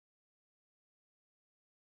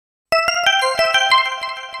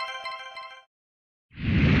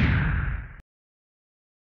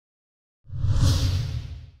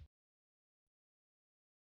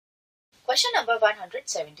Question number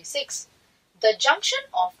 176. The junction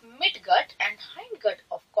of midgut and hindgut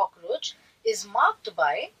of cockroach is marked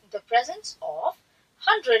by the presence of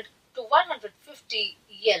 100 to 150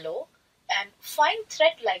 yellow and fine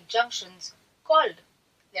thread-like junctions called,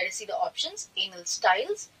 let us see the options, anal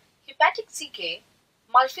styles, hepatic caecae,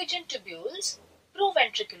 Malpighian tubules,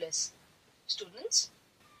 proventriculus. Students,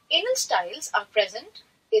 anal styles are present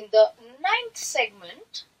in the 9th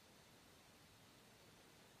segment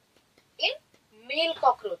in male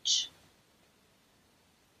cockroach.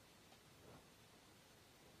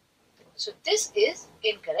 So this is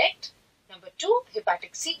incorrect. Number 2,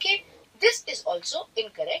 hepatic caecae. This is also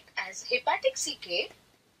incorrect, as hepatic caecae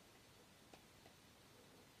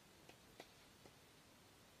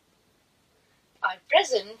are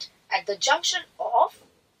present at the junction of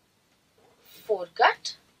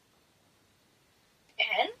foregut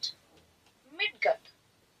and midgut.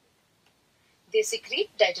 They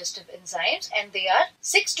secrete digestive enzymes and they are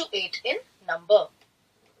 6 to 8 in number.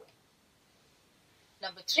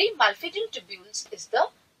 Number 3, Malpighian tubules is the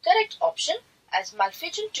correct option, as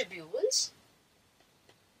Malpighian tubules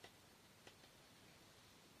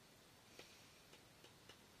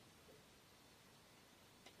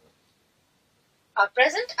are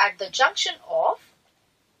present at the junction of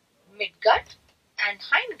midgut and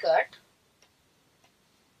hindgut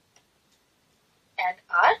and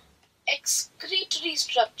are excretory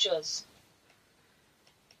structures.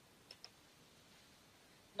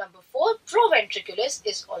 Number 4, proventriculus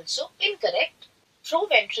is also incorrect.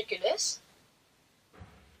 Proventriculus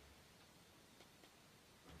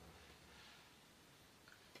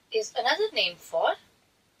is another name for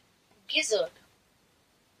gizzard.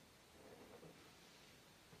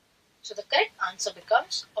 So the correct answer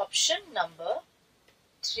becomes option number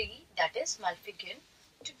 3, that is Malpighian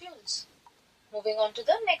tubules. Moving on to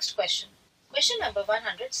the next question. Question number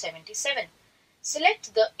 177.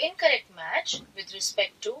 Select the incorrect match with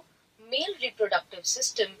respect to male reproductive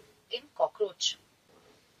system in cockroach.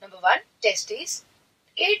 Number 1, testes,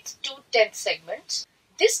 8th to 10th segments.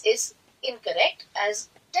 This is incorrect, as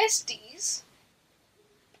testes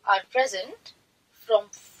are present from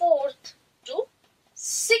 4th to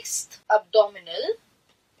 6th abdominal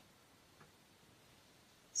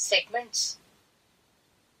segments.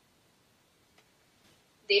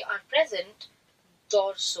 They are present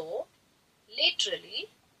dorso-laterally,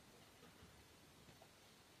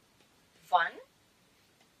 one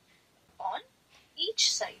on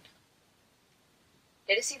each side.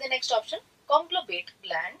 Let us see the next option. Conglobate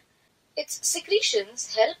gland. Its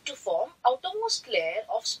secretions help to form outermost layer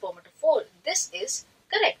of spermatophore. This is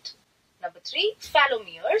correct. Number 3,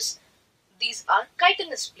 phallomeres. These are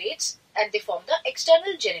chitinous plates and they form the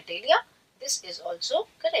external genitalia. This is also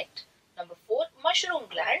correct. Number 4, mushroom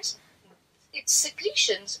glands. Its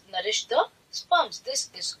secretions nourish the sperms. This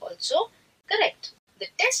is also correct. The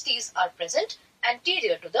testes are present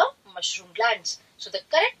anterior to the mushroom glands. So the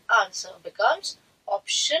correct answer becomes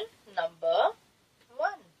option number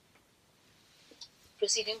 1.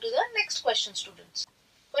 Proceeding to the next question, students.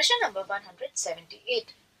 Question number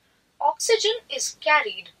 178. Oxygen is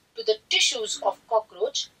carried to the tissues of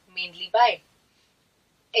cockroach mainly by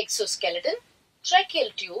exoskeleton,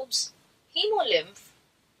 tracheal tubes, hemolymph,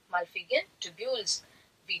 Malpighian tubules.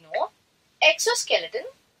 We know exoskeleton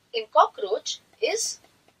in cockroach is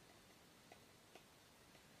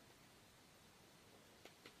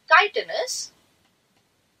chitinous.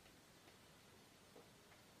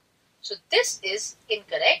 So this is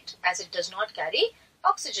incorrect, as it does not carry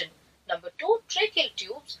oxygen. Number 2, tracheal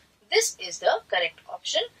tubes. This is the correct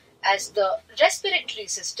option, as the respiratory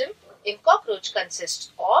system in cockroach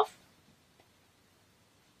consists of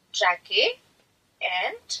tracheae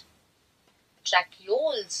and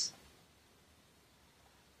tracheoles,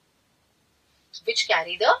 which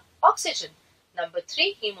carry the oxygen. Number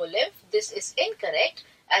 3, hemolymph. This is incorrect,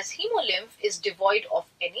 as hemolymph is devoid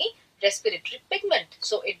of any respiratory pigment,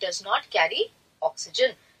 so it does not carry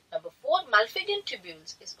oxygen. Number 4, Malpighian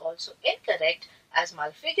tubules is also incorrect, as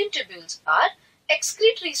Malpighian tubules are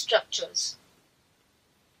excretory structures.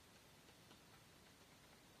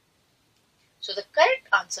 So the correct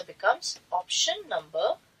answer becomes option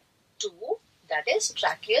number 2, that is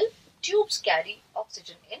tracheal tubes carry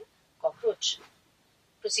oxygen in cockroach.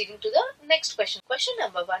 Proceeding to the next question. Question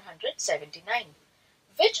number 179.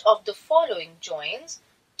 Which of the following joins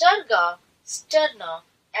terga, sterna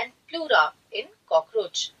and pleura in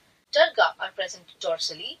cockroach? Terga are present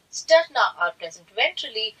dorsally, sterna are present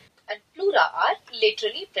ventrally and pleura are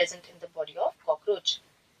laterally present in the body of cockroach.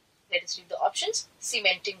 Let us read the options.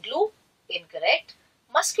 Cementing glue, incorrect.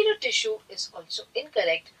 Muscular tissue is also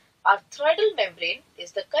incorrect. Arthroidal membrane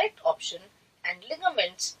is the correct option, and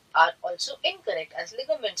ligaments are also incorrect as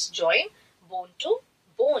ligaments join bone to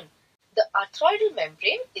bone. The arthroidal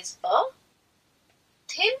membrane is a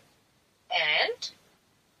thin and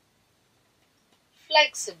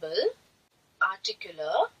flexible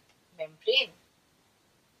articular membrane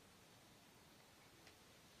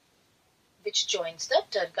which joins the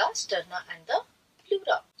terga, sterna and the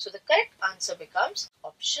pleura. So the correct answer becomes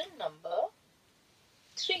option number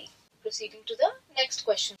 3. Proceeding to the next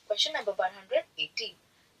question. Question number 180.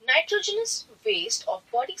 Nitrogenous waste of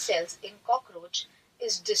body cells in cockroach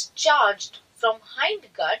is discharged from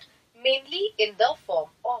hindgut mainly in the form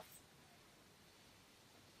of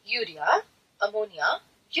urea, ammonia,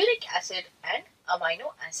 uric acid and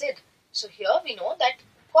amino acid. So here we know that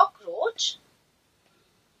cockroach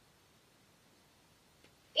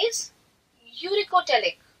is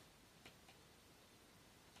uricotelic.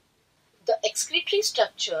 The excretory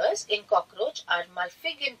structures in cockroach are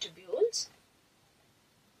Malpighian tubules,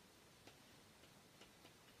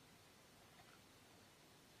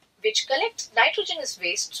 which collect nitrogenous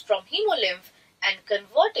wastes from hemolymph and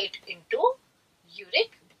convert it into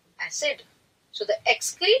uric acid. So the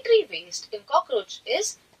excretory waste in cockroach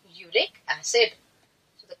is uric acid.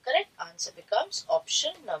 So the correct answer becomes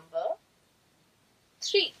option number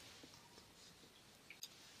 3.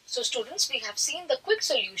 So students, we have seen the quick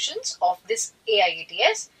solutions of this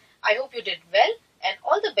AIATS. I hope you did well and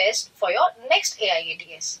all the best for your next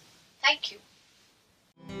AIATS. Thank you.